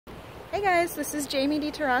Hey guys, this is Jamie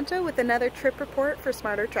Ditaranto with another trip report for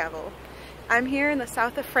SmarterTravel. I'm here in the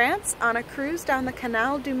south of France on a cruise down the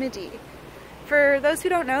Canal du Midi. For those who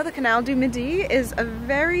don't know, the Canal du Midi is a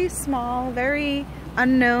very small, very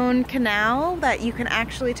unknown canal that you can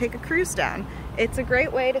actually take a cruise down. It's a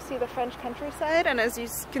great way to see the French countryside, and as you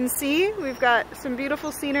can see, we've got some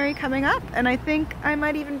beautiful scenery coming up, and I think I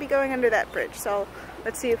might even be going under that bridge, so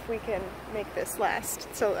let's see if we can make this last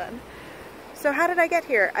till then. So how did I get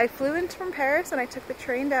here? I flew in from Paris and I took the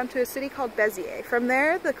train down to a city called Béziers. From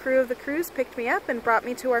there, the crew of the cruise picked me up and brought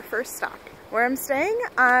me to our first stop. Where I'm staying?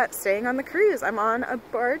 Staying on the cruise. I'm on a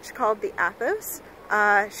barge called the Athos.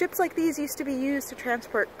 Ships like these used to be used to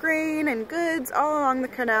transport grain and goods all along the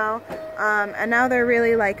canal, and now they're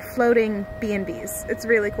really like floating B&Bs. It's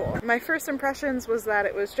really cool. My first impressions was that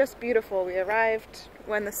it was just beautiful. We arrived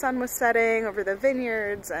when the sun was setting over the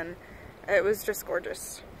vineyards and it was just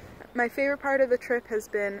gorgeous. My favorite part of the trip has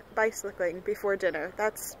been bicycling before dinner.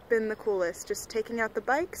 That's been the coolest, just taking out the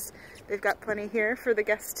bikes. They've got plenty here for the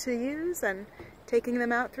guests to use and taking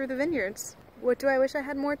them out through the vineyards. What do I wish I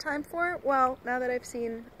had more time for? Well, now that I've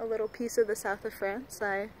seen a little piece of the south of France,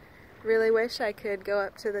 I really wish I could go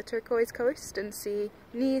up to the turquoise coast and see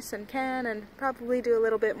Nice and Cannes and probably do a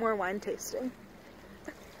little bit more wine tasting.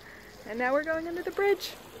 And now we're going under the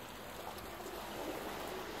bridge.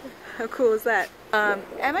 How cool is that?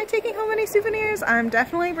 Am I taking home any souvenirs? I'm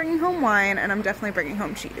definitely bringing home wine, and I'm definitely bringing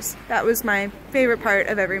home cheese. That was my favorite part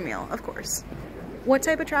of every meal, of course. What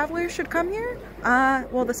type of travelers should come here?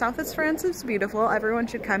 Well, the south of France is beautiful. Everyone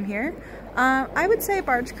should come here. I would say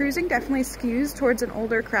barge cruising definitely skews towards an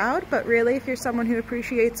older crowd, but really if you're someone who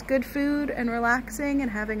appreciates good food and relaxing and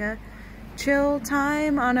having a chill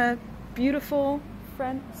time on a beautiful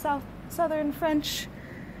southern French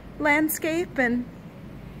landscape and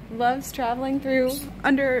loves traveling through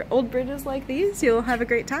under old bridges like these, you'll have a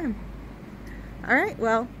great time. Alright,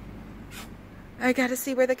 well, I gotta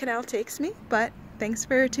see where the canal takes me, but thanks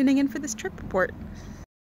for tuning in for this trip report.